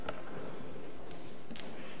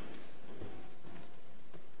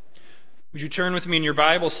Would you turn with me in your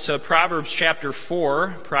Bibles to Proverbs chapter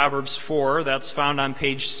 4, Proverbs 4, that's found on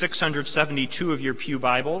page 672 of your pew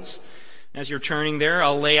Bibles. As you're turning there,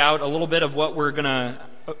 I'll lay out a little bit of what we're going to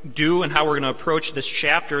do and how we're going to approach this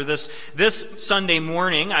chapter. This Sunday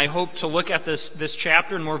morning, I hope to look at this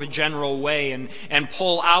chapter in more of a general way and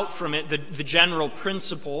pull out from it the general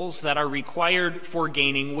principles that are required for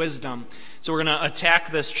gaining wisdom. So we're going to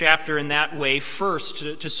attack this chapter in that way first,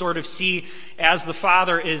 to sort of see, as the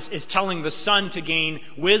Father is telling the Son to gain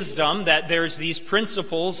wisdom, that there's these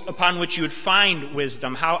principles upon which you would find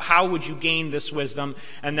wisdom. How would you gain this wisdom?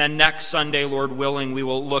 And then next Sunday, Lord willing, we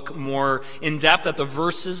will look more in depth at the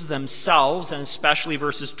verses themselves, and especially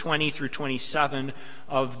verses 20 through 27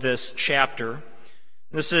 of this chapter.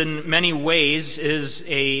 This, in many ways, is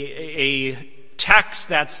a text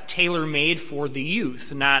that's tailor-made for the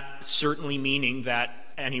youth, not certainly meaning that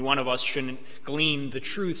any one of us shouldn't glean the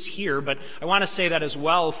truths here, but I want to say that as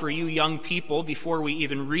well for you young people before we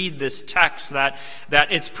even read this text, that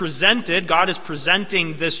it's presented, God is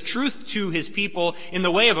presenting this truth to his people in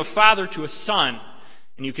the way of a father to a son.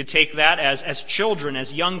 And you could take that as children,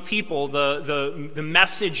 as young people, the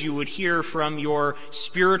message you would hear from your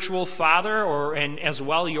spiritual father, and as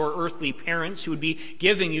well your earthly parents who would be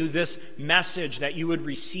giving you this message, that you would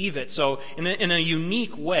receive it. So in a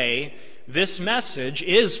unique way, this message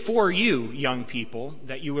is for you, young people,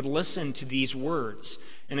 that you would listen to these words.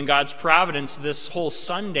 And in God's providence, this whole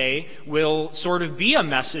Sunday will sort of be a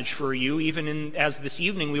message for you, even as this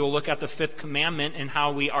evening we will look at the fifth commandment and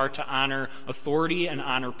how we are to honor authority and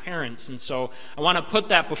honor parents. And so I want to put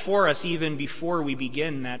that before us even before we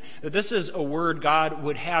begin, that this is a word God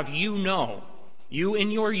would have you know, you in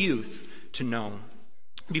your youth to know.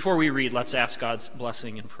 Before we read, let's ask God's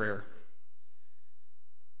blessing in prayer.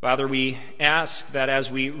 Father, we ask that as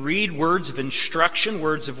we read words of instruction,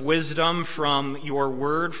 words of wisdom from your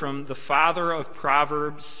word, from the Father of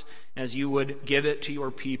Proverbs, as you would give it to your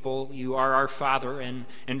people. You are our Father, and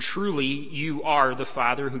truly you are the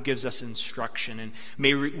Father who gives us instruction. And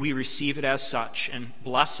may we receive it as such and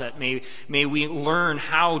bless it. May we learn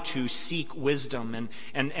how to seek wisdom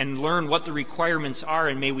and learn what the requirements are,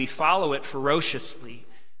 and may we follow it ferociously,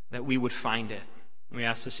 that we would find it. We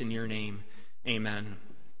ask this in your name. Amen.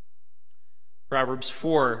 Proverbs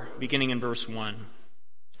 4, beginning in verse 1.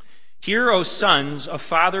 Hear, O sons, a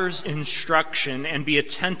father's instruction, and be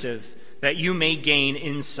attentive, that you may gain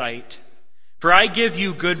insight. For I give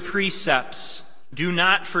you good precepts. Do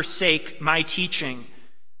not forsake my teaching.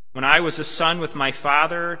 When I was a son with my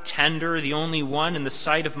father, tender, the only one in the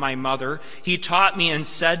sight of my mother, he taught me and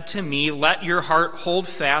said to me, let your heart hold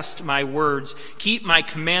fast my words, keep my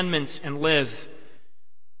commandments and live.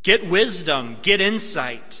 Get wisdom, get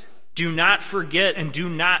insight. Do not forget and do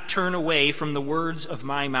not turn away from the words of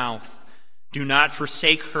my mouth. Do not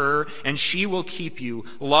forsake her, and she will keep you.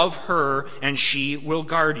 Love her, and she will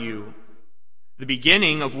guard you. The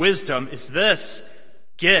beginning of wisdom is this: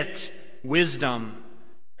 get wisdom.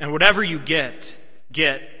 And whatever you get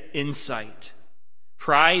insight.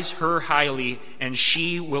 Prize her highly, and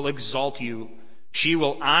she will exalt you. She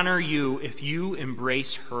will honor you if you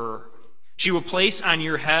embrace her. She will place on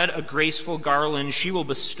your head a graceful garland. She will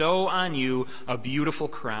bestow on you a beautiful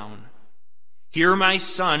crown. Hear, my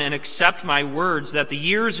son, and accept my words, that the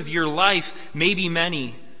years of your life may be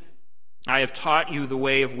many. I have taught you the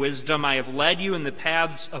way of wisdom. I have led you in the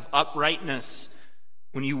paths of uprightness.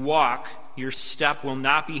 When you walk, your step will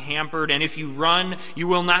not be hampered, and if you run, you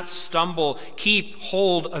will not stumble. Keep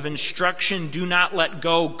hold of instruction. Do not let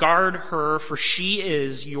go. Guard her, for she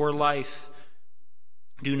is your life.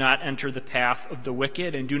 Do not enter the path of the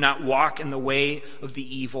wicked, and do not walk in the way of the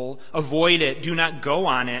evil. Avoid it. Do not go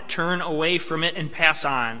on it. Turn away from it and pass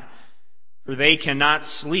on. For they cannot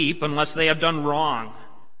sleep unless they have done wrong.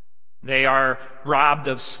 They are robbed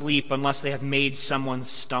of sleep unless they have made someone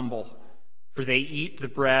stumble. For they eat the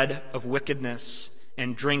bread of wickedness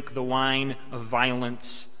and drink the wine of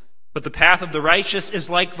violence. But the path of the righteous is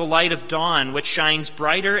like the light of dawn, which shines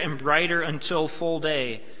brighter and brighter until full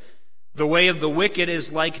day. The way of the wicked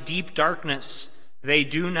is like deep darkness. They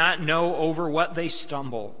do not know over what they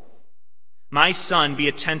stumble. My son, be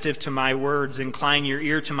attentive to my words. Incline your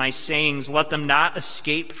ear to my sayings. Let them not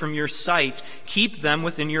escape from your sight. Keep them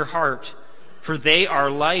within your heart. For they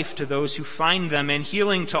are life to those who find them, and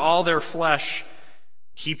healing to all their flesh.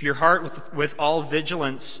 Keep your heart with all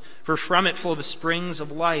vigilance, for from it flow the springs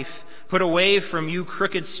of life. Put away from you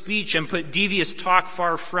crooked speech, and put devious talk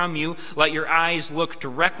far from you. Let your eyes look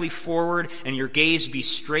directly forward, and your gaze be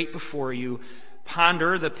straight before you.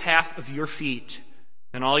 Ponder the path of your feet,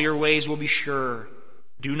 and all your ways will be sure.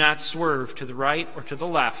 Do not swerve to the right or to the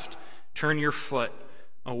left. Turn your foot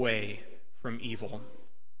away from evil.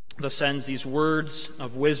 Thus ends these words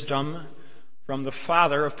of wisdom from the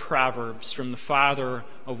father of Proverbs, from the father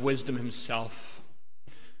of wisdom himself.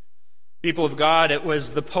 People of God, it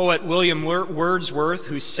was the poet William Wordsworth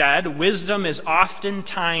who said, "Wisdom is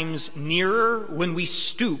oftentimes nearer when we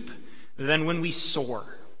stoop than when we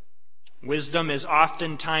soar." Wisdom is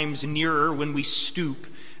oftentimes nearer when we stoop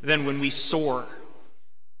than when we soar.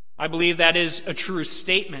 I believe that is a true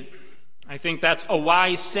statement. I think that's a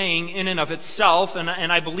wise saying in and of itself, and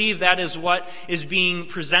I believe that is what is being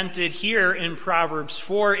presented here in Proverbs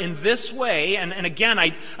 4 in this way. And again,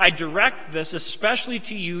 I direct this especially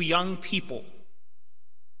to you young people,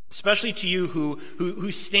 especially to you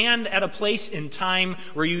who stand at a place in time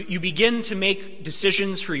where you begin to make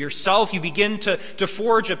decisions for yourself. You begin to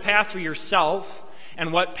forge a path for yourself,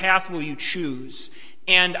 and what path will you choose?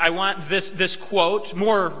 And I want this quote,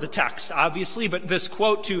 more the text, obviously, but this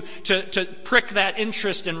quote to prick that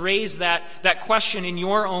interest and raise that question in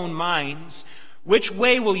your own minds. Which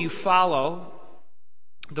way will you follow?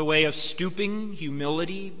 The way of stooping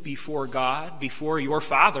humility before God, before your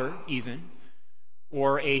Father even,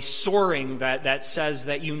 or a soaring that says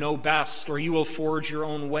that you know best, or you will forge your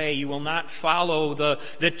own way. You will not follow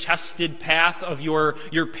the tested path of your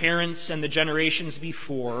parents and the generations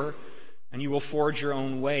before, and you will forge your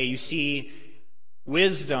own way. You see,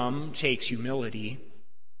 wisdom takes humility.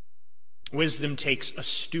 Wisdom takes a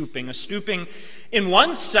stooping in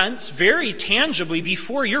one sense very tangibly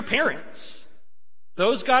before your parents,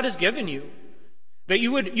 those God has given you. That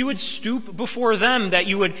you would stoop before them, that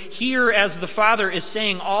you would hear as the Father is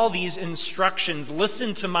saying all these instructions.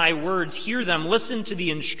 Listen to my words, hear them, listen to the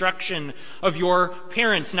instruction of your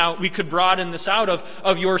parents. Now, we could broaden this out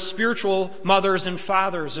of your spiritual mothers and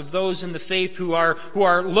fathers, of those in the faith who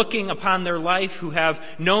are looking upon their life, who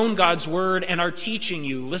have known God's word and are teaching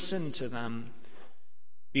you. Listen to them.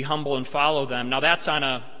 Be humble and follow them. Now, that's on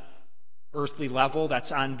a earthly level,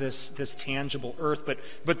 that's on this tangible earth,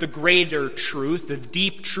 but the greater truth, the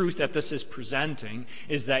deep truth that this is presenting,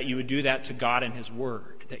 is that you would do that to God and his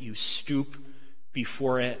word, that you stoop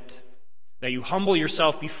before it, that you humble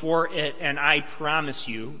yourself before it, and I promise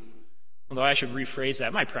you, although I should rephrase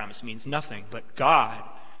that, my promise means nothing, but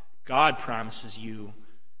God promises you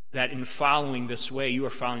that in following this way, you are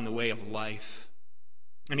following the way of life.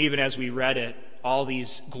 And even as we read it, all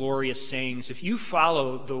these glorious sayings, if you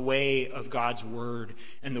follow the way of God's word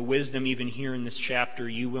and the wisdom even here in this chapter,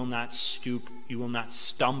 you will not stoop, you will not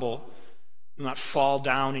stumble, you will not fall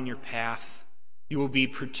down in your path. You will be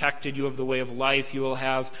protected. You have the way of life. You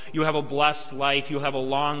have a blessed life. You'll have a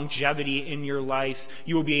longevity in your life.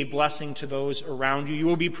 You will be a blessing to those around you. You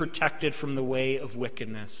will be protected from the way of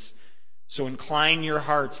wickedness. So incline your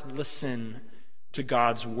hearts, listen to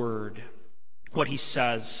God's word, what he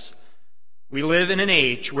says. We live in an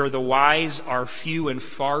age where the wise are few and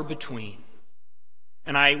far between.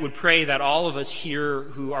 And I would pray that all of us here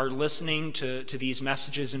who are listening to these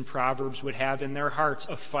messages in Proverbs would have in their hearts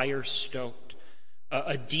a fire stoked,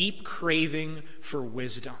 a deep craving for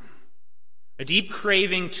wisdom, a deep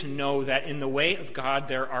craving to know that in the way of God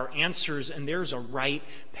there are answers and there's a right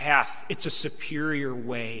path. It's a superior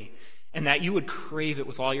way, and that you would crave it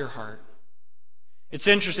with all your heart. It's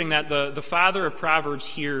interesting that the father of Proverbs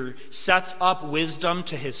here sets up wisdom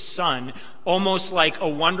to his son almost like a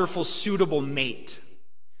wonderful, suitable mate.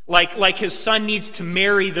 Like his son needs to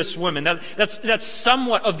marry this woman. That's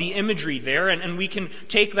somewhat of the imagery there, and we can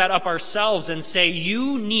take that up ourselves and say,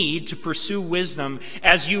 you need to pursue wisdom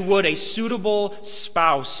as you would a suitable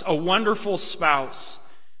spouse, a wonderful spouse.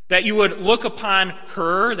 That you would look upon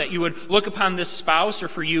her, that you would look upon this spouse, or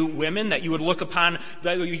for you women, that you would look upon,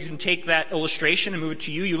 that you can take that illustration and move it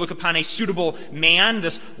to you. You look upon a suitable man,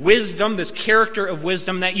 this wisdom, this character of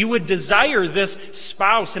wisdom, that you would desire this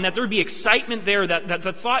spouse, and that there would be excitement there, that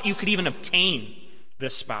the thought you could even obtain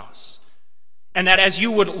this spouse. And that as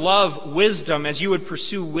you would love wisdom, as you would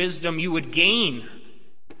pursue wisdom, you would gain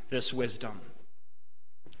this wisdom.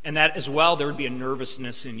 And that as well, there would be a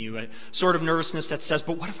nervousness in you, a sort of nervousness that says,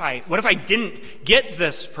 but what if I didn't get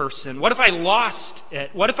this person? What if I lost it?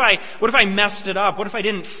 What if I messed it up? What if I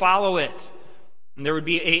didn't follow it? And there would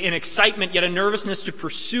be an excitement, yet a nervousness to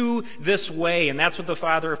pursue this way. And that's what the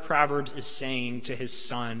father of Proverbs is saying to his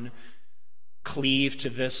son. Cleave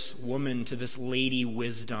to this woman, to this lady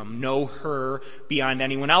wisdom. Know her beyond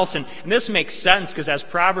anyone else. And this makes sense because as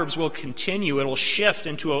Proverbs will continue, it'll shift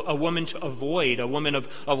into a woman to avoid, a woman of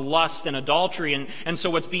lust and adultery. And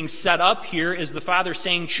so what's being set up here is the father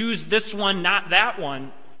saying, choose this one, not that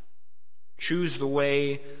one. Choose the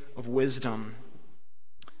way of wisdom.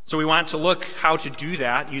 So we want to look how to do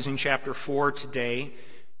that using chapter 4 today.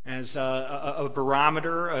 as a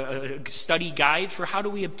barometer, a study guide for how do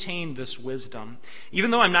we obtain this wisdom. Even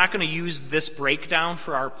though I'm not going to use this breakdown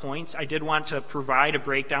for our points, I did want to provide a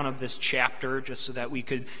breakdown of this chapter just so that we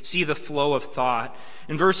could see the flow of thought.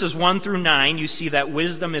 In verses 1 through 9, you see that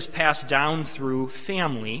wisdom is passed down through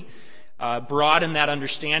family. Broaden that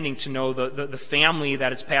understanding to know the family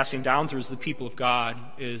that it's passing down through is the people of God,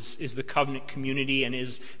 is the covenant community, and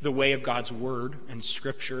is the way of God's word and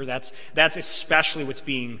scripture. That's especially what's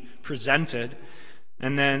being presented.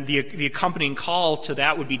 And then the accompanying call to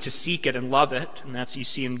that would be to seek it and love it. And that's you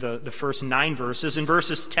see in the first 9 verses. In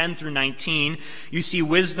verses 10 through 19, you see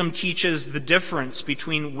wisdom teaches the difference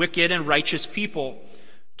between wicked and righteous people,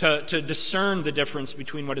 to discern the difference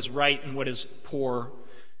between what is right and what is poor.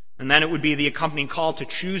 And then it would be the accompanying call to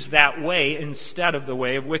choose that way instead of the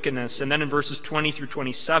way of wickedness. And then in verses 20 through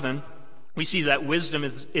 27, we see that wisdom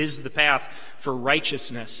is the path for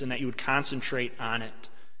righteousness and that you would concentrate on it.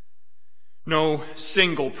 No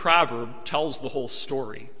single proverb tells the whole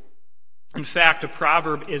story. In fact, a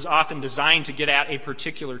proverb is often designed to get at a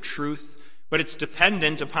particular truth, but it's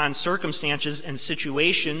dependent upon circumstances and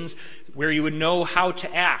situations where you would know how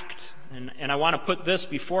to act. And I want to put this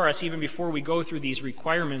before us, even before we go through these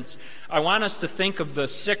requirements. I want us to think of the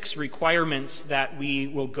 6 requirements that we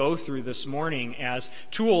will go through this morning as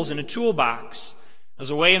tools in a toolbox, as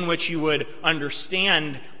a way in which you would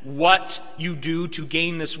understand what you do to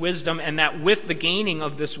gain this wisdom, and that with the gaining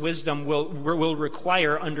of this wisdom will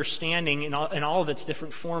require understanding in all of its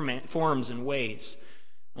different forms and ways.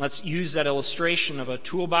 Let's use that illustration of a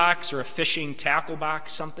toolbox or a fishing tackle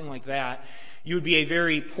box, something like that. You would be a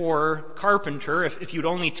very poor carpenter if you'd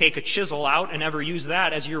only take a chisel out and ever use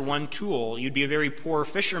that as your one tool. You'd be a very poor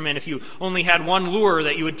fisherman if you only had one lure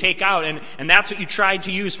that you would take out, and that's what you tried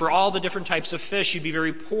to use for all the different types of fish. You'd be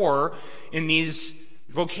very poor in these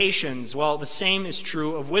vocations. Well, the same is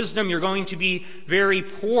true of wisdom. You're going to be very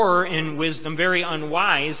poor in wisdom, very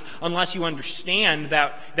unwise, unless you understand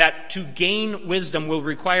that to gain wisdom will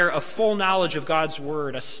require a full knowledge of God's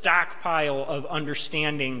word, a stockpile of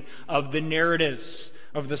understanding of the narratives,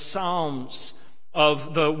 of the Psalms,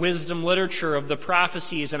 of the wisdom literature, of the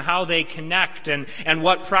prophecies, and how they connect, and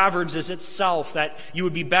what Proverbs is itself, that you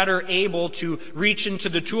would be better able to reach into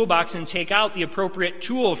the toolbox and take out the appropriate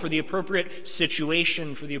tool for the appropriate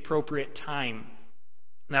situation, for the appropriate time.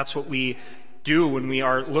 And that's what we do when we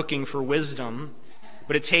are looking for wisdom.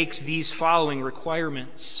 But it takes these following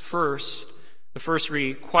requirements. First, the first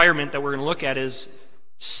requirement that we're going to look at is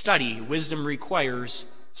study. Wisdom requires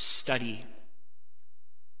study.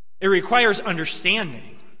 It requires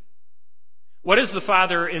understanding. What is the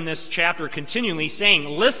Father in this chapter continually saying?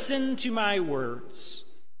 Listen to my words.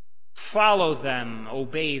 Follow them.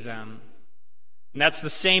 Obey them. And that's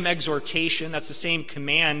the same exhortation. That's the same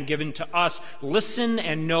command given to us. Listen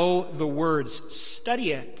and know the words.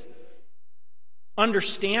 Study it.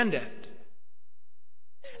 Understand it.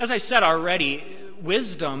 As I said already,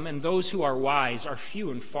 wisdom and those who are wise are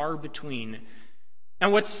few and far between.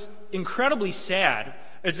 And what's incredibly sad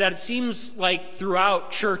is that it seems like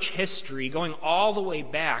throughout church history, going all the way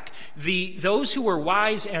back, those who were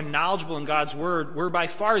wise and knowledgeable in God's word were by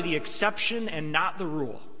far the exception and not the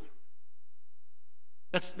rule.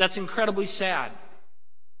 That's incredibly sad.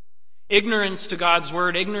 Ignorance to God's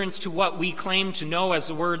word, ignorance to what we claim to know as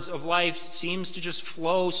the words of life seems to just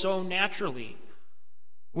flow so naturally.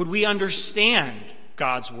 Would we understand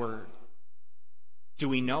God's word? Do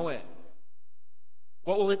we know it?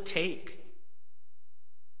 What will it take?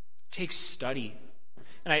 It takes study.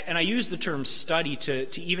 And I use the term study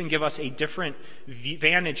to even give us a different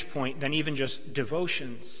vantage point than even just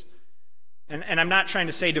devotions. And I'm not trying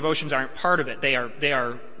to say devotions aren't part of it. They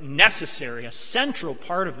are necessary, a central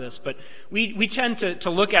part of this. But we tend to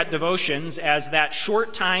look at devotions as that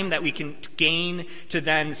short time that we can gain to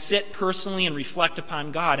then sit personally and reflect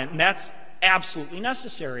upon God. And that's absolutely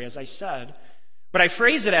necessary, as I said. But I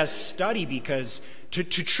phrase it as study because to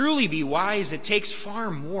truly be wise, it takes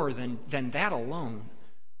far more than that alone.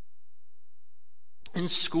 In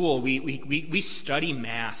school, we study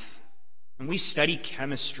math, and we study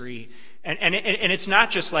chemistry, and it's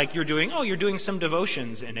not just like you're doing some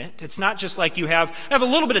devotions in it. It's not just like you have a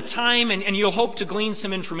little bit of time and you'll hope to glean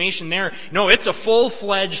some information there. No, it's a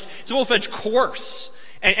full-fledged course.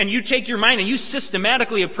 And you take your mind and you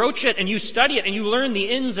systematically approach it and you study it and you learn the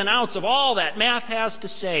ins and outs of all that math has to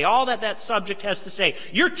say, all that subject has to say.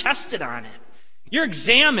 You're tested on it. You're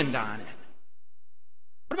examined on it.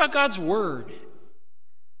 What about God's word?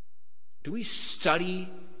 Do we study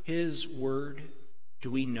his word?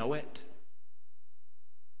 Do we know it?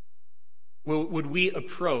 Would we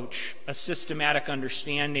approach a systematic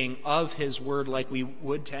understanding of his word like we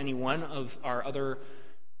would to any one of our other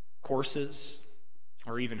courses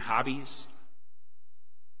or even hobbies?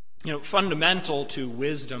 Fundamental to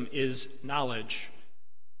wisdom is knowledge.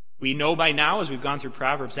 We know by now, as we've gone through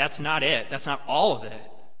Proverbs, that's not it. That's not all of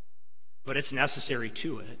it, but it's necessary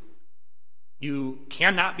to it. You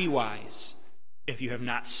cannot be wise if you have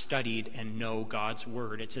not studied and know God's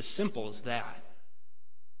word. It's as simple as that.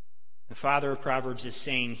 The father of Proverbs is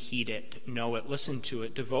saying, heed it, know it, listen to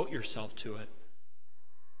it, devote yourself to it.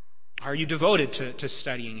 Are you devoted to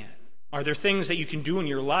studying it? Are there things that you can do in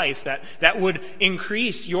your life that would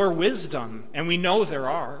increase your wisdom? And we know there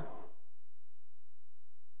are.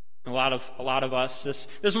 A lot of us,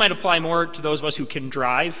 this might apply more to those of us who can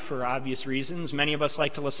drive for obvious reasons. Many of us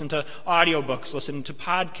like to listen to audiobooks, listen to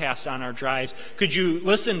podcasts on our drives. Could you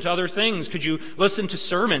listen to other things? Could you listen to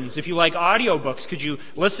sermons? If you like audiobooks, could you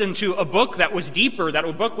listen to a book that was deeper, that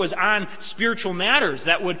a book was on spiritual matters,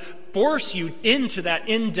 that would force you into that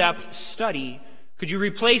in-depth study? Could you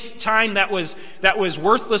replace time that was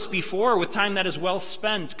worthless before with time that is well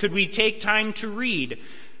spent? Could we take time to read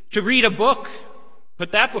a book?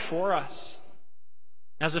 Put that before us.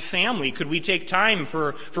 As a family, could we take time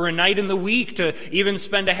for a night in the week to even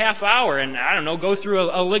spend a half hour and, go through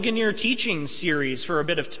a Ligonier teaching series for a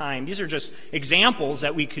bit of time? These are just examples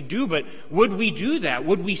that we could do, but would we do that?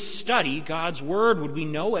 Would we study God's word? Would we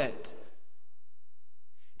know it?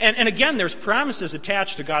 And again, there's promises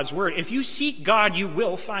attached to God's word. If you seek God, you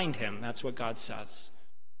will find him. That's what God says.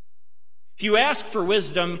 If you ask for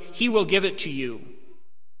wisdom, he will give it to you.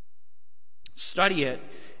 Study it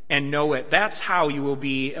and know it. That's how you will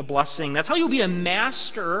be a blessing. That's how you'll be a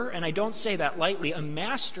master, and I don't say that lightly, a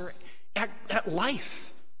master at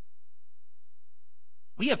life.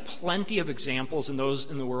 We have plenty of examples in those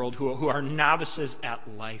in the world who are novices at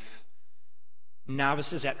life.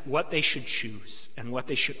 Novices at what they should choose and what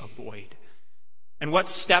they should avoid, and what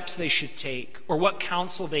steps they should take, or what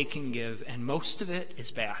counsel they can give, and most of it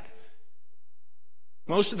is bad.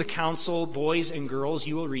 Most of the counsel, boys and girls,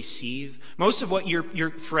 you will receive, most of what your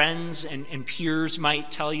friends and peers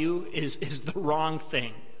might tell you is the wrong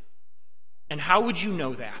thing. And how would you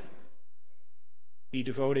know that? Be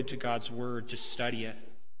devoted to God's word, to study it.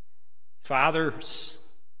 Fathers,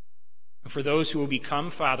 for those who will become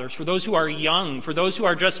fathers, for those who are young, for those who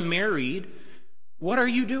are just married, what are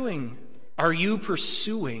you doing? Are you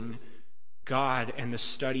pursuing God and the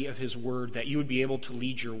study of his word, that you would be able to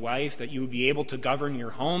lead your wife, that you would be able to govern your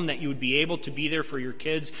home, that you would be able to be there for your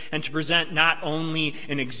kids, and to present not only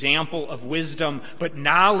an example of wisdom, but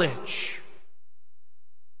knowledge?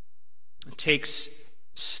 It takes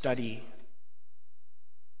study.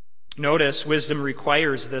 Notice wisdom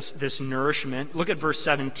requires this nourishment. Look at verse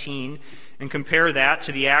 17 and compare that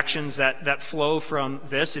to the actions that flow from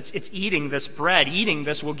this. It's eating this bread. Eating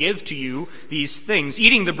this will give to you these things.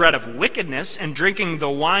 Eating the bread of wickedness and drinking the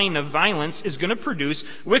wine of violence is going to produce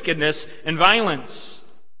wickedness and violence.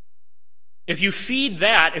 If you feed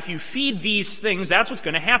these things, that's what's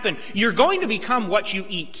going to happen. You're going to become what you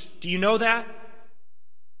eat. Do you know that?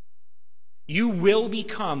 You will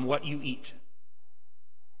become what you eat.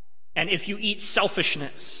 And if you eat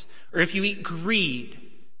selfishness, or if you eat greed,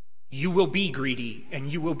 you will be greedy and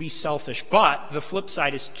you will be selfish. But the flip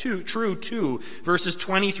side is true too. Verses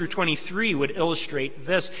 20 through 23 would illustrate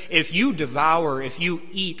this. If you devour, if you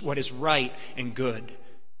eat what is right and good,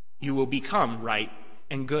 you will become right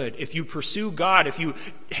and good. If you pursue God, if you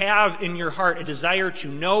have in your heart a desire to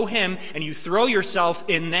know him, and you throw yourself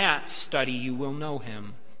in that study, you will know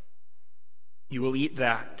him. You will eat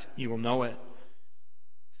that. You will know it.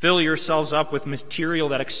 Fill yourselves up with material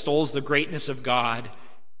that extols the greatness of God,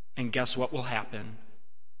 and guess what will happen?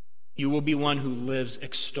 You will be one who lives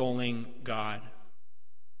extolling God.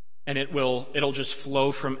 And it'll just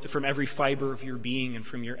flow from every fiber of your being and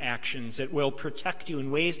from your actions. It will protect you in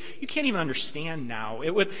ways you can't even understand now.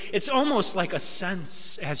 It's almost like a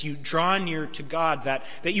sense as you draw near to God that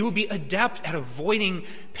you will be adept at avoiding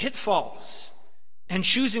pitfalls and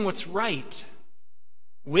choosing what's right.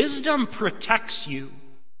 Wisdom protects you.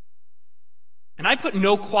 And I put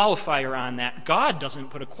no qualifier on that. God doesn't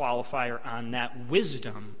put a qualifier on that.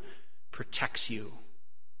 Wisdom protects you.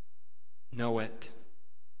 Know it.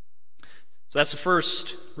 So that's the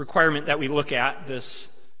first requirement that we look at this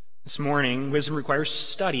morning. Wisdom requires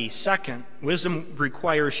study. Second, wisdom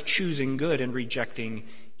requires choosing good and rejecting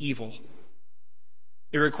evil.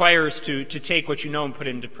 It requires to take what you know and put it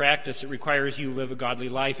into practice. It requires you live a godly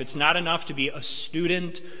life. It's not enough to be a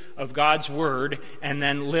student of God's word and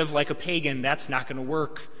then live like a pagan. That's not going to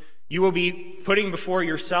work. You will be putting before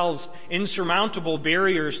yourselves insurmountable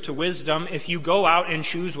barriers to wisdom if you go out and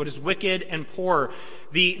choose what is wicked and poor.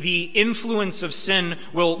 The influence of sin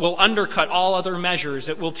will undercut all other measures.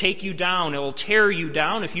 It will take you down. It will tear you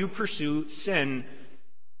down if you pursue sin.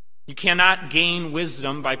 You cannot gain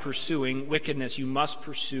wisdom by pursuing wickedness. You must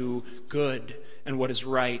pursue good and what is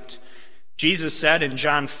right. Jesus said in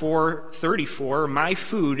John 4:34, "My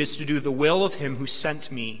food is to do the will of him who sent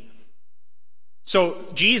me."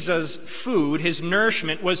 So Jesus' food, his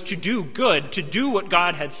nourishment, was to do good, to do what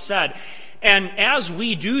God had said. And as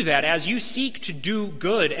we do that, as you seek to do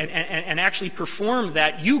good and actually perform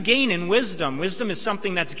that, you gain in wisdom. Wisdom is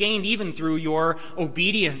something that's gained even through your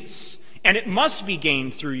obedience. And it must be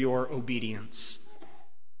gained through your obedience.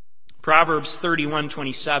 Proverbs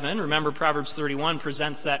 31:27, remember Proverbs 31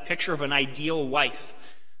 presents that picture of an ideal wife,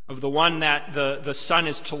 of the one that the son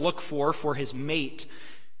is to look for his mate.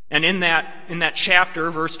 And in that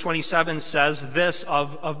chapter, verse 27 says this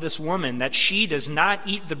of this woman, that she does not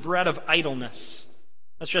eat the bread of idleness.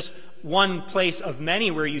 That's just one place of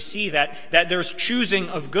many where you see that there's choosing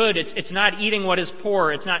of good. It's not eating what is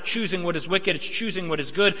poor. It's not choosing what is wicked. It's choosing what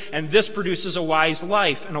is good. And this produces a wise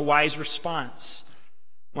life and a wise response.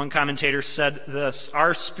 One commentator said this,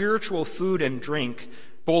 "Our spiritual food and drink,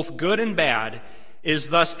 both good and bad, is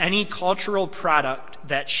thus any cultural product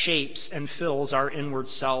that shapes and fills our inward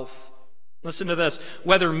self." Listen to this.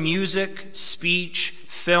 Whether music, speech,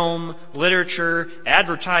 film, literature,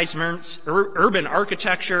 advertisements, urban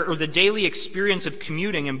architecture, or the daily experience of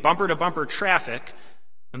commuting in bumper-to-bumper traffic,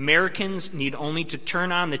 Americans need only to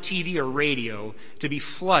turn on the TV or radio to be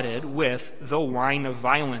flooded with the wine of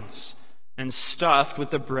violence and stuffed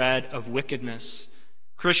with the bread of wickedness.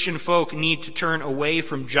 Christian folk need to turn away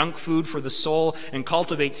from junk food for the soul and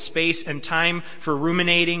cultivate space and time for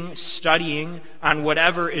ruminating, studying on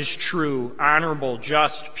whatever is true, honorable,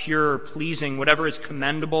 just, pure, pleasing, whatever is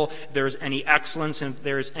commendable, if there is any excellence, and if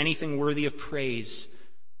there is anything worthy of praise.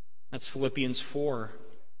 That's Philippians 4.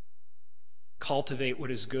 Cultivate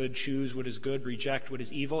what is good, choose what is good, reject what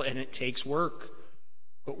is evil, and it takes work.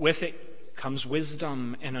 But with it comes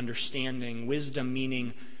wisdom and understanding. Wisdom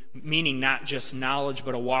meaning not just knowledge,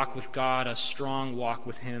 but a walk with God, a strong walk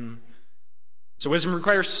with him. So wisdom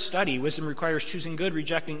requires study. Wisdom requires choosing good,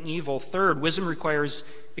 rejecting evil. Third, wisdom requires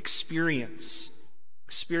experience.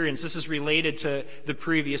 Experience. This is related to the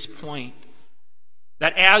previous point.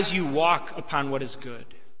 That as you walk upon what is good,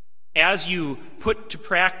 as you put to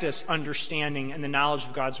practice understanding and the knowledge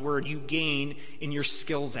of God's word, you gain in your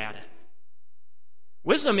skills at it.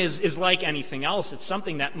 Wisdom is like anything else. It's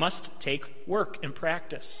something that must take work and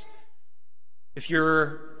practice. If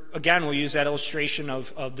you're, again, we'll use that illustration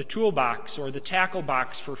of the toolbox or the tackle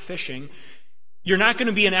box for fishing, you're not going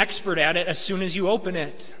to be an expert at it as soon as you open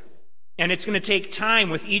it. And it's going to take time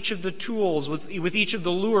with each of the tools, with each of the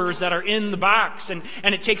lures that are in the box. And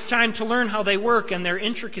it takes time to learn how they work and their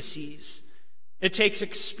intricacies. It takes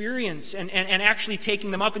experience and actually taking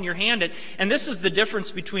them up in your hand. And this is the difference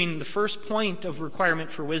between the first point of requirement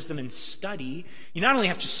for wisdom and study. You not only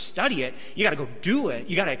have to study it, you got to go do it.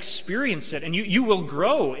 You got to experience it. And you will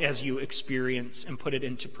grow as you experience and put it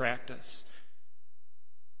into practice.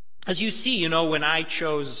 As you see, when I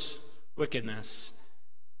chose wickedness,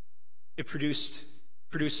 it produced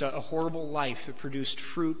a horrible life. It produced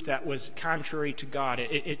fruit that was contrary to God.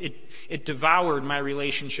 It devoured my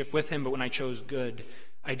relationship with him, but when I chose good,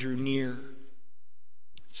 I drew near.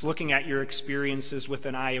 It's looking at your experiences with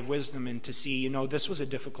an eye of wisdom and to see, this was a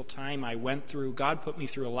difficult time I went through. God put me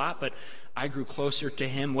through a lot, but I grew closer to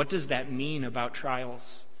him. What does that mean about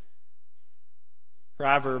trials?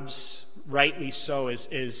 Proverbs, rightly so,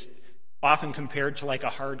 is often compared to like a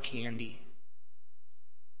hard candy.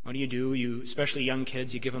 What do? You, especially young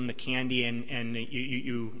kids, you give them the candy and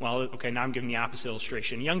now I'm giving the opposite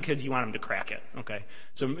illustration. Young kids, you want them to crack it, okay?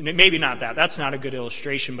 So maybe not that. That's not a good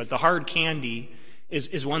illustration, but the hard candy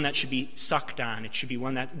is one that should be sucked on. It should be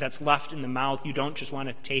one that's left in the mouth. You don't just want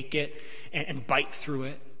to take it and bite through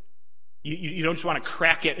it. You don't just want to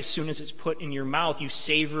crack it as soon as it's put in your mouth. You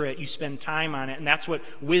savor it. You spend time on it. And that's what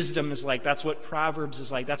wisdom is like. That's what Proverbs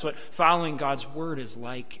is like. That's what following God's word is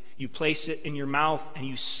like. You place it in your mouth and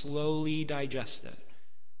you slowly digest it.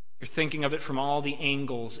 You're thinking of it from all the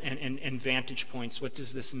angles and vantage points. What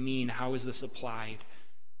does this mean? How is this applied?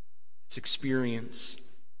 It's experience.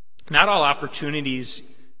 Not all opportunities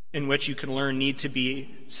in which you can learn need to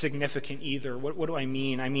be significant either. What do I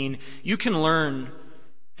mean? I mean, you can learn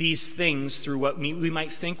these things through what we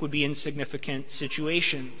might think would be insignificant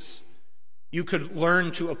situations. You could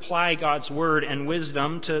learn to apply God's word and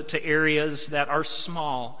wisdom to areas that are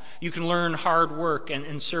small. You can learn hard work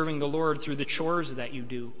and serving the Lord through the chores that you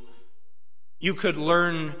do. You could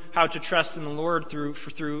learn how to trust in the Lord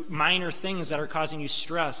through minor things that are causing you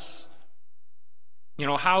stress.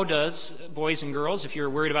 How does, boys and girls, if you're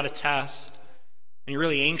worried about a test and you're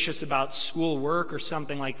really anxious about school work or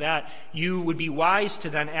something like that, you would be wise to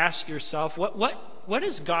then ask yourself, what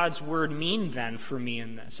does God's word mean then for me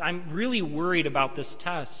in this? I'm really worried about this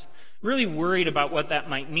test. Really worried about what that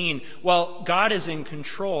might mean. Well, God is in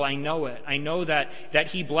control. I know it. I know that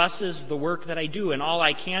He blesses the work that I do, and all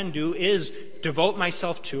I can do is devote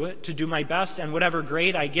myself to it, to do my best, and whatever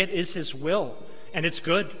grade I get is His will, and it's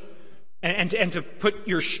good. And to put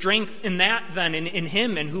your strength in that then, in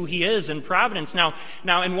Him and who He is and providence. Now,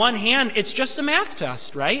 in one hand, it's just a math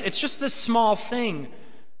test, right? It's just this small thing.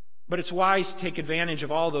 But it's wise to take advantage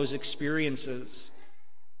of all those experiences.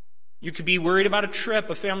 You could be worried about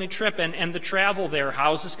a family trip, and the travel there.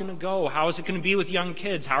 How is this going to go? How is it going to be with young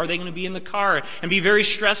kids? How are they going to be in the car? And be very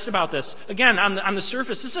stressed about this. Again, on the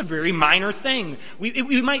surface, this is a very minor thing.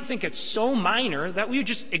 We might think it's so minor that we would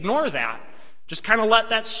just ignore that. Just kind of let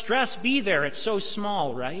that stress be there. It's so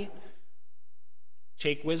small, right?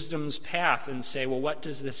 Take wisdom's path and say, well, what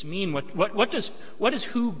does this mean? What is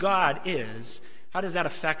who God is? How does that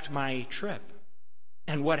affect my trip?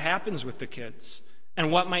 And what happens with the kids? And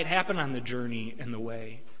what might happen on the journey and the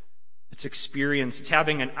way? It's experience. It's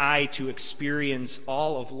having an eye to experience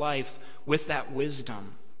all of life with that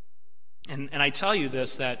wisdom. And I tell you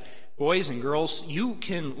this, that boys and girls, you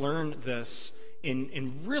can learn this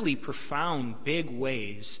in really profound, big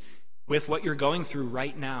ways with what you're going through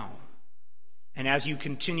right now. And as you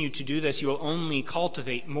continue to do this, you will only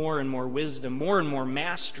cultivate more and more wisdom, more and more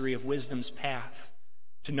mastery of wisdom's path,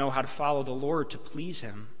 to know how to follow the Lord, to please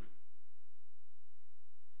Him.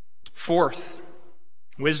 Fourth,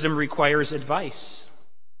 wisdom requires advice.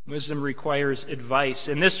 Wisdom requires advice.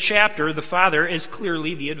 In this chapter, the Father is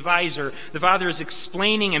clearly the advisor. The Father is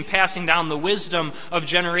explaining and passing down the wisdom of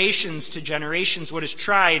generations to generations, what is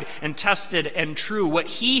tried and tested and true. What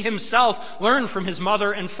He Himself learned from His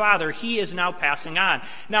mother and father, He is now passing on.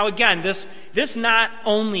 Now again, this not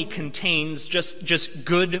only contains just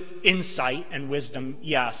good insight and wisdom,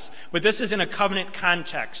 yes, but this is in a covenant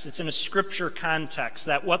context. It's in a scripture context,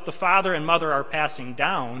 that what the Father and mother are passing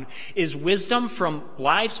down is wisdom from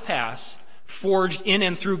lives past, forged in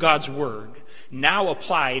and through God's word, now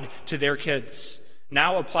applied to their kids,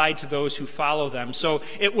 now applied to those who follow them. So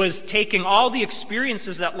it was taking all the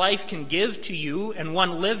experiences that life can give to you, and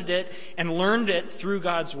one lived it and learned it through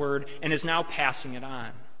God's word and is now passing it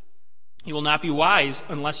on. You will not be wise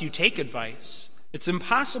unless you take advice. It's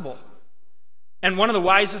impossible. And one of the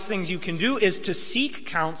wisest things you can do is to seek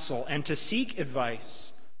counsel and to seek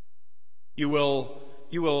advice. You will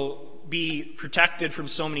be protected from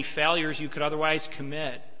so many failures you could otherwise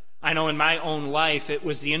commit. I know in my own life, it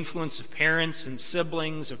was the influence of parents and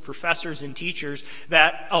siblings, of professors and teachers,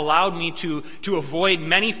 that allowed me to avoid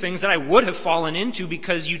many things that I would have fallen into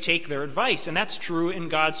because you take their advice. And that's true in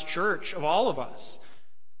God's church of all of us.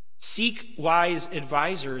 Seek wise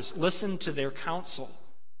advisors. Listen to their counsel.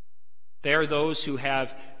 They are those who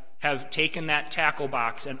have taken that tackle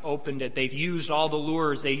box and opened it. They've used all the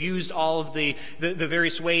lures. They've used all of the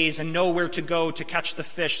various ways and know where to go to catch the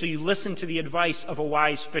fish. So you listen to the advice of a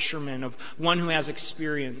wise fisherman, of one who has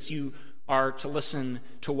experience. You are to listen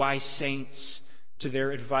to wise saints, to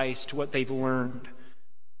their advice, to what they've learned.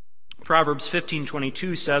 Proverbs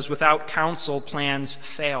 15:22 says, without counsel, plans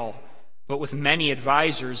fail, but with many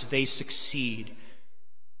advisors, they succeed.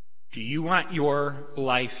 Do you want your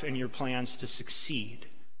life and your plans to succeed?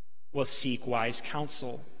 Well, seek wise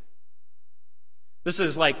counsel. This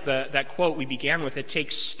is like that quote we began with. It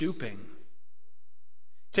takes stooping.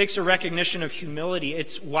 It takes a recognition of humility.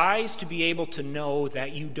 It's wise to be able to know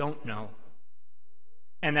that you don't know.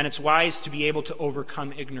 And then it's wise to be able to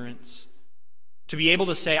overcome ignorance. To be able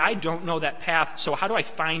to say, I don't know that path, so how do I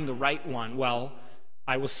find the right one? Well,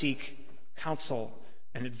 I will seek counsel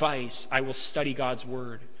and advice. I will study God's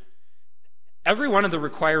word. Every one of the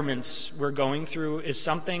requirements we're going through is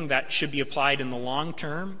something that should be applied in the long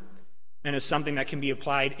term, and is something that can be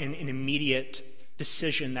applied in an immediate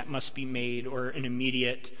decision that must be made, or an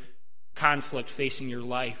immediate conflict facing your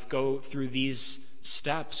life. Go through these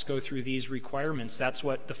steps, go through these requirements. That's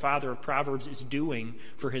what the father of Proverbs is doing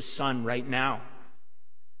for his son right now.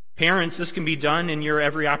 Parents, this can be done in your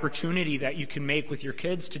every opportunity that you can make with your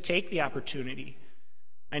kids to take the opportunity.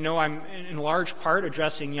 I know I'm in large part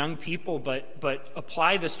addressing young people, but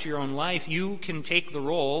apply this to your own life. You can take the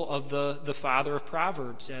role of the father of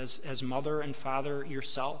Proverbs as mother and father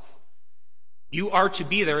yourself. You are to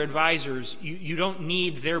be their advisors. You don't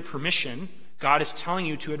need their permission. God is telling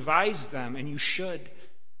you to advise them, and you should.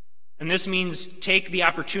 And this means take the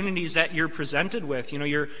opportunities that you're presented with.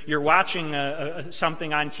 You're watching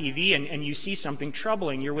something on TV and you see something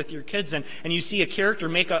troubling. You're with your kids and you see a character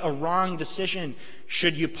make a wrong decision.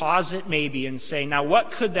 Should you pause it maybe and say, now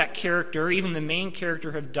what could that character, even the main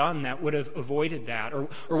character, have done that would have avoided that? Or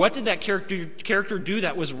what did that character do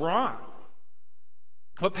that was wrong?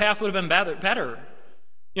 What path would have been better?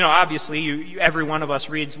 Obviously, every one of us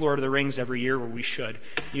reads Lord of the Rings every year, or we should.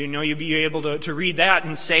 You'd be able to read that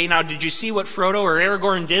and say, now, did you see what Frodo or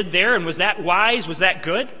Aragorn did there? And was that wise? Was that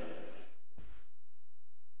good?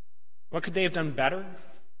 What could they have done better?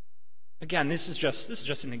 Again, this is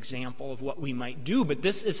just an example of what we might do, but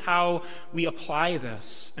this is how we apply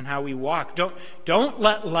this and how we walk. Don't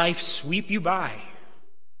let life sweep you by.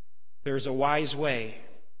 There's a wise way.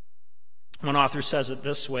 One author says it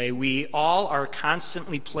this way: we all are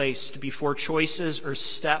constantly placed before choices or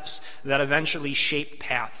steps that eventually shape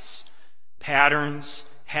paths, patterns,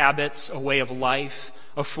 habits, a way of life,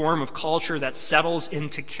 a form of culture that settles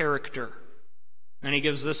into character. And he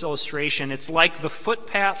gives this illustration: it's like the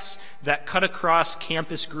footpaths that cut across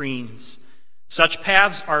campus greens. Such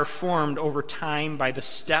paths are formed over time by the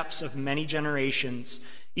steps of many generations,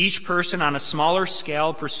 each person on a smaller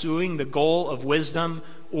scale pursuing the goal of wisdom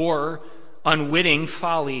or unwitting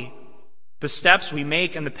folly. The steps we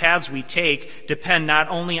make and the paths we take depend not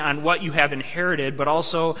only on what you have inherited, but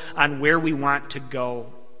also on where we want to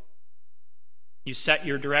go. You set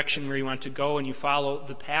your direction where you want to go, and you follow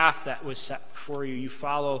the path that was set before you. You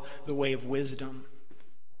follow the way of wisdom.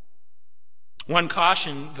 One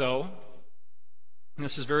caution, though, and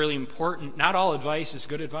this is very important: not all advice is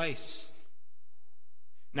good advice.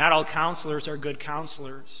 Not all counselors are good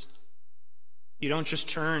counselors. You don't just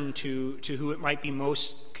turn to who it might be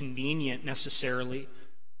most convenient necessarily.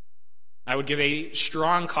 I would give a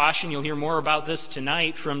strong caution, you'll hear more about this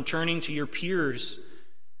tonight, from turning to your peers,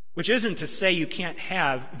 which isn't to say you can't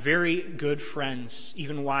have very good friends,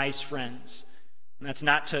 even wise friends. And that's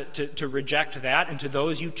not to reject that, and to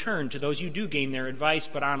those you turn, to those you do gain their advice,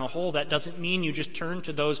 but on a whole, that doesn't mean you just turn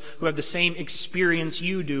to those who have the same experience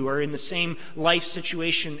you do or in the same life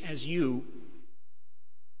situation as you.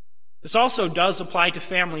 This also does apply to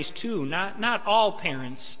families too. Not all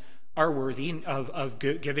parents are worthy of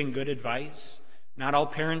giving good advice. Not all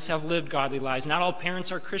parents have lived godly lives. Not all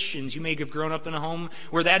parents are Christians. You may have grown up in a home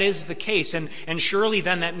where that is the case. And surely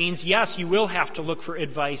then that means, yes, you will have to look for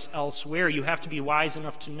advice elsewhere. You have to be wise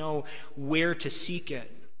enough to know where to seek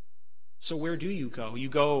it. So where do you go? You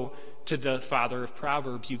go to the father of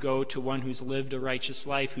Proverbs. You go to one who's lived a righteous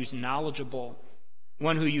life, who's knowledgeable,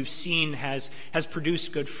 one who you've seen has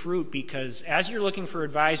produced good fruit, because as you're looking for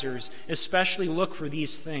advisors, especially look for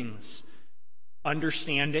these things: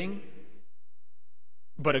 understanding,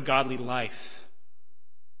 but a godly life.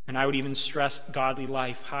 And I would even stress godly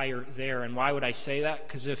life higher there. And why would I say that?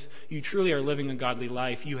 Because if you truly are living a godly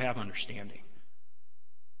life, you have understanding.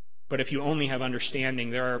 But if you only have understanding,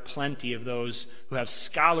 there are plenty of those who have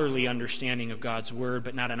scholarly understanding of God's word,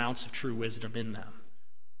 but not an ounce of true wisdom in them.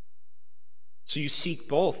 So you seek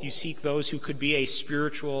both. You seek those who could be a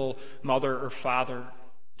spiritual mother or father.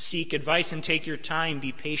 Seek advice and take your time.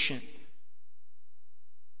 Be patient.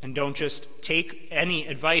 And don't just take any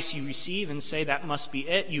advice you receive and say that must be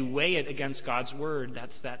it. You weigh it against God's word.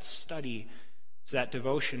 That's that study. It's that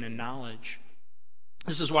devotion and knowledge.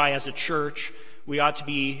 This is why as a church we ought to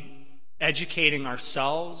be educating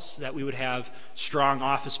ourselves, that we would have strong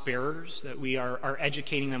office bearers, that we are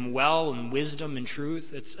educating them well in wisdom and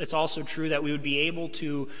truth. It's also true that we would be able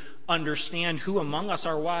to understand who among us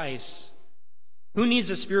are wise. Who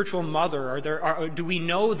needs a spiritual mother? Do we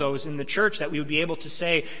know those in the church that we would be able to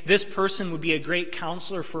say, this person would be a great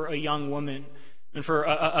counselor for a young woman, and for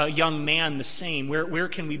a young man the same? Where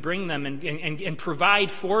can we bring them and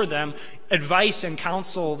provide for them advice and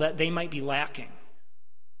counsel that they might be lacking?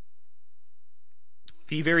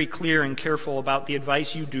 Be very clear and careful about the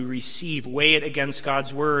advice you do receive. Weigh it against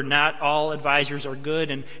God's word. Not all advisors are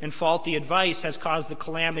good, and faulty advice has caused the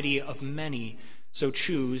calamity of many. So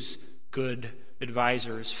choose good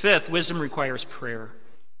advisors. Fifth, wisdom requires prayer.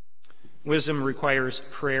 Wisdom requires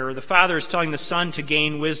prayer. The Father is telling the Son to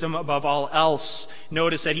gain wisdom above all else.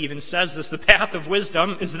 Notice that he even says this: the path of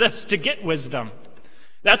wisdom is this, to get wisdom.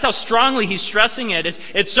 That's how strongly he's stressing it.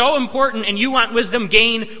 It's so important, and you want wisdom,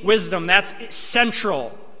 gain wisdom. That's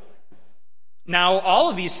central. Now, all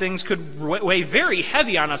of these things could weigh very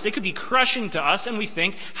heavy on us. They could be crushing to us, and we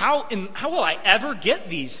think, how will I ever get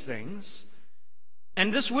these things?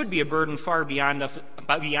 And this would be a burden far beyond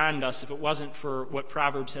us if it wasn't for what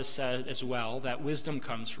Proverbs has said as well, that wisdom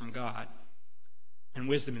comes from God. And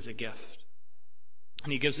wisdom is a gift.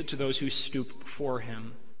 And he gives it to those who stoop before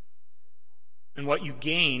him. And what you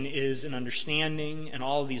gain is an understanding and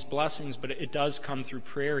all of these blessings, but it does come through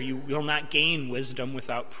prayer. You will not gain wisdom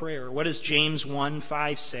without prayer. What does James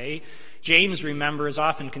 1:5 say? James, remember, is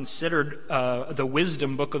often considered the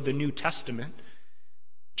wisdom book of the New Testament.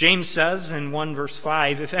 James says in 1 verse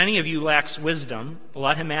 5, "If any of you lacks wisdom,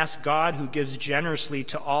 let him ask God, who gives generously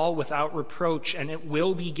to all without reproach, and it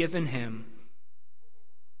will be given him."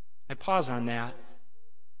 I pause on that.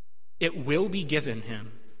 It will be given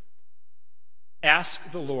him.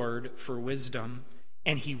 Ask the Lord for wisdom,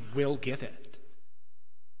 and he will give it.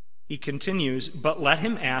 He continues, "But let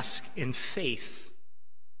him ask in faith."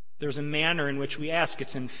 There's a manner in which we ask.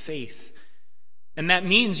 It's in faith. And that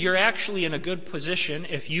means you're actually in a good position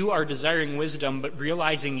if you are desiring wisdom but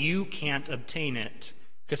realizing you can't obtain it,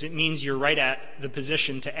 because it means you're right at the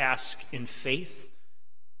position to ask in faith.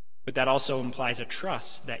 But that also implies a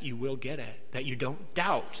trust that you will get it, that you don't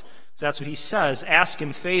doubt. So that's what he says. Ask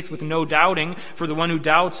in faith with no doubting, for the one who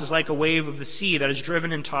doubts is like a wave of the sea that is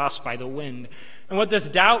driven and tossed by the wind. And what this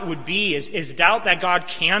doubt would be is doubt that God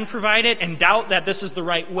can provide it and doubt that this is the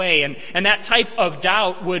right way. And that type of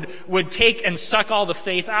doubt would take and suck all the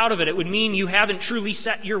faith out of it. It would mean you haven't truly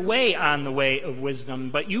set your way on the way of wisdom,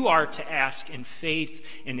 but you are to ask in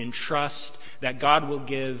faith and in trust that God will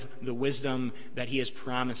give the wisdom that he has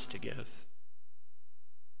promised to give.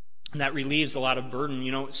 And that relieves a lot of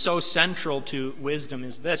burden. So central to wisdom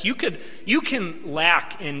is this. You can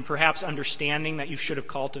lack in perhaps understanding that you should have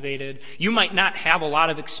cultivated. You might not have a lot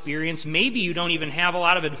of experience. Maybe you don't even have a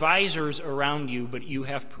lot of advisors around you, but you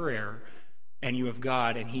have prayer and you have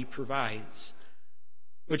God and he provides.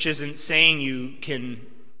 Which isn't saying you can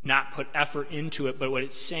not put effort into it, but what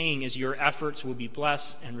it's saying is your efforts will be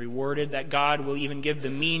blessed and rewarded, that God will even give the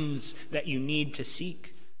means that you need to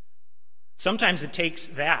seek. Sometimes it takes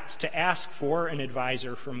that, to ask for an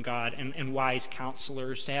advisor from God and wise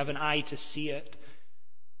counselors, to have an eye to see it,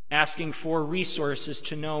 asking for resources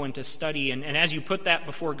to know and to study. And as you put that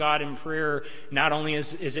before God in prayer, not only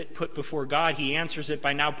is it put before God, he answers it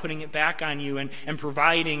by now putting it back on you and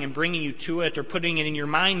providing and bringing you to it, or putting it in your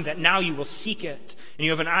mind that now you will seek it and you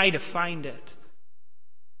have an eye to find it.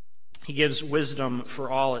 He gives wisdom for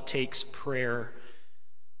all it takes prayer.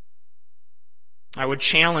 I would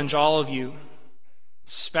challenge all of you,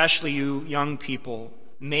 especially you young people,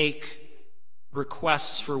 make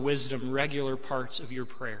requests for wisdom regular parts of your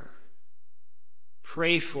prayer.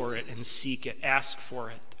 Pray for it and seek it. Ask for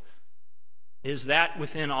it. Is that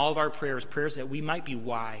within all of our prayers that we might be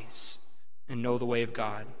wise and know the way of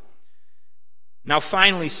God? Now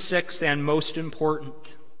finally, sixth and most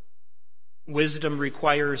important, wisdom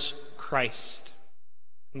requires Christ.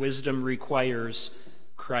 Wisdom requires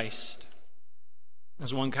Christ.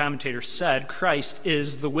 As one commentator said, Christ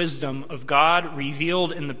is the wisdom of God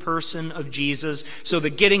revealed in the person of Jesus. So the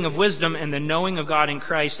getting of wisdom and the knowing of God in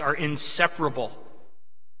Christ are inseparable.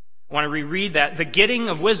 I want to reread that. The getting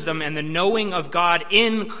of wisdom and the knowing of God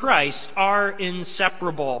in Christ are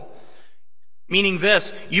inseparable. Meaning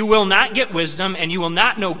this, you will not get wisdom and you will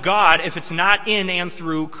not know God if it's not in and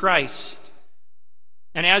through Christ.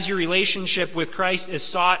 And as your relationship with Christ is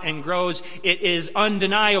sought and grows, it is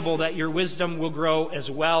undeniable that your wisdom will grow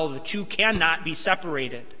as well. The two cannot be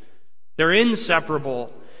separated. They're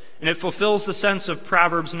inseparable. And it fulfills the sense of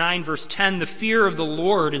Proverbs 9, verse 10, the fear of the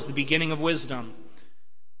Lord is the beginning of wisdom.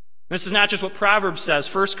 This is not just what Proverbs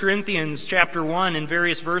says. 1 Corinthians chapter 1 in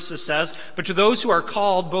various verses says, but to those who are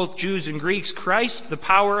called, both Jews and Greeks, Christ, the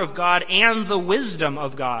power of God and the wisdom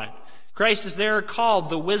of God. Christ is there called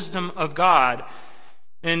the wisdom of God.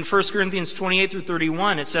 In 1 Corinthians 28 through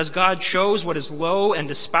 31, it says, God chose what is low and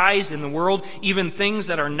despised in the world, even things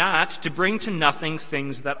that are not, to bring to nothing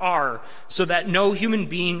things that are, so that no human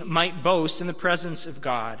being might boast in the presence of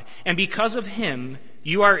God. And because of him,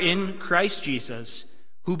 you are in Christ Jesus,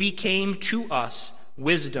 who became to us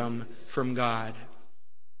wisdom from God.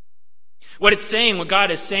 What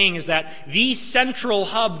God is saying is that the central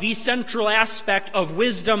hub, the central aspect of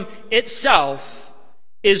wisdom itself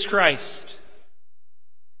is Christ.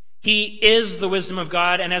 He is the wisdom of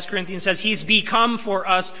God, and as Corinthians says, he's become for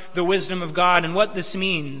us the wisdom of God. And what this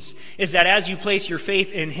means is that as you place your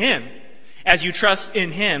faith in him, as you trust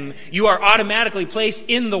in him, you are automatically placed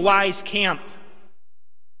in the wise camp.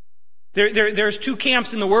 There's two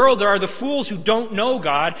camps in the world. There are the fools who don't know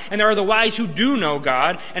God, and there are the wise who do know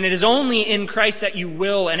God. And it is only in Christ that you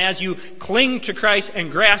will. And as you cling to Christ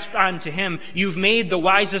and grasp onto him, you've made the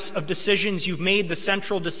wisest of decisions. You've made the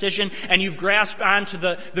central decision, and you've grasped onto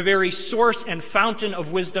the very source and fountain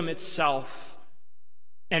of wisdom itself.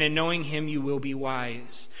 And in knowing him, you will be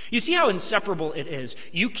wise. You see how inseparable it is.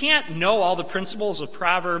 You can't know all the principles of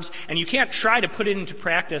Proverbs, and you can't try to put it into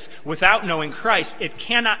practice without knowing Christ. It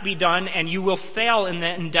cannot be done, and you will fail in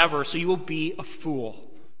that endeavor, so you will be a fool.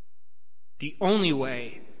 The only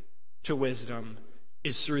way to wisdom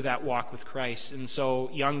is through that walk with Christ. And so,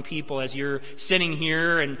 young people, as you're sitting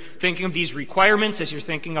here and thinking of these requirements, as you're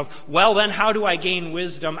thinking of, well, then how do I gain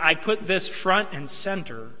wisdom? I put this front and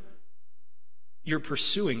center. You're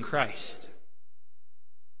pursuing Christ.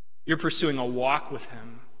 You're pursuing a walk with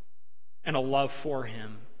him and a love for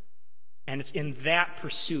him. And it's in that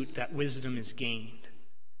pursuit that wisdom is gained.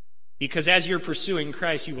 Because as you're pursuing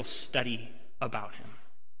Christ, you will study about him.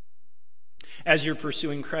 As you're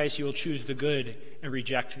pursuing Christ, you will choose the good and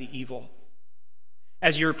reject the evil.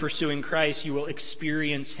 As you're pursuing Christ, you will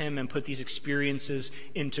experience him and put these experiences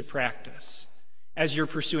into practice. As you're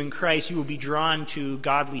pursuing Christ, you will be drawn to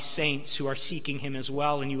godly saints who are seeking him as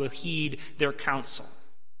well, and you will heed their counsel.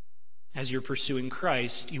 As you're pursuing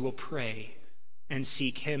Christ, you will pray and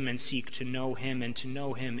seek him and seek to know him, and to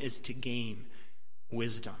know him is to gain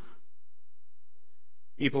wisdom.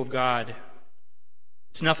 People of God,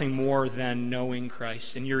 it's nothing more than knowing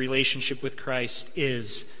Christ, and your relationship with Christ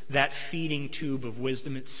is that feeding tube of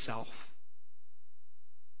wisdom itself.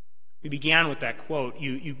 We began with that quote,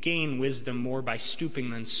 you gain wisdom more by stooping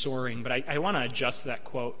than soaring, but I want to adjust that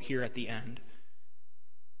quote here at the end.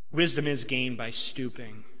 Wisdom is gained by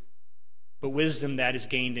stooping, but wisdom that is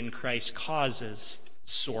gained in Christ causes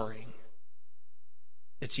soaring.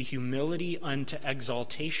 It's a humility unto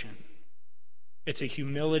exaltation. It's a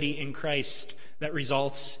humility in Christ that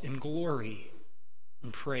results in glory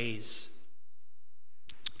and praise.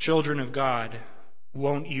 Children of God,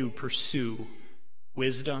 won't you pursue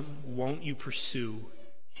wisdom? Won't you pursue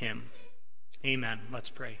him? Amen. Let's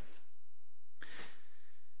pray.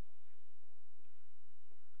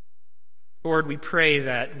 Lord, we pray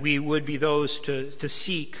that we would be those to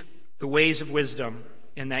seek the ways of wisdom,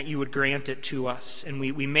 and that you would grant it to us. And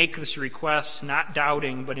we make this request not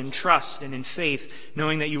doubting, but in trust and in faith,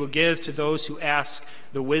 knowing that you will give to those who ask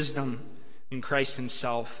the wisdom in Christ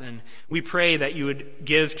himself. And we pray that you would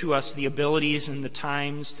give to us the abilities and the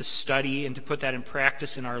times to study and to put that in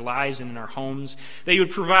practice in our lives and in our homes, that you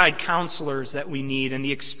would provide counselors that we need and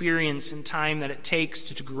the experience and time that it takes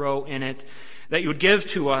to grow in it, that you would give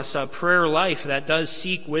to us a prayer life that does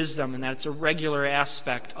seek wisdom and that it's a regular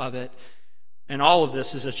aspect of it. And all of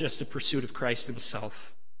this is just a pursuit of Christ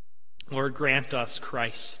himself. Lord, grant us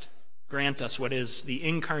Christ. Grant us what is the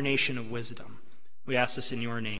incarnation of wisdom. We ask this in your name.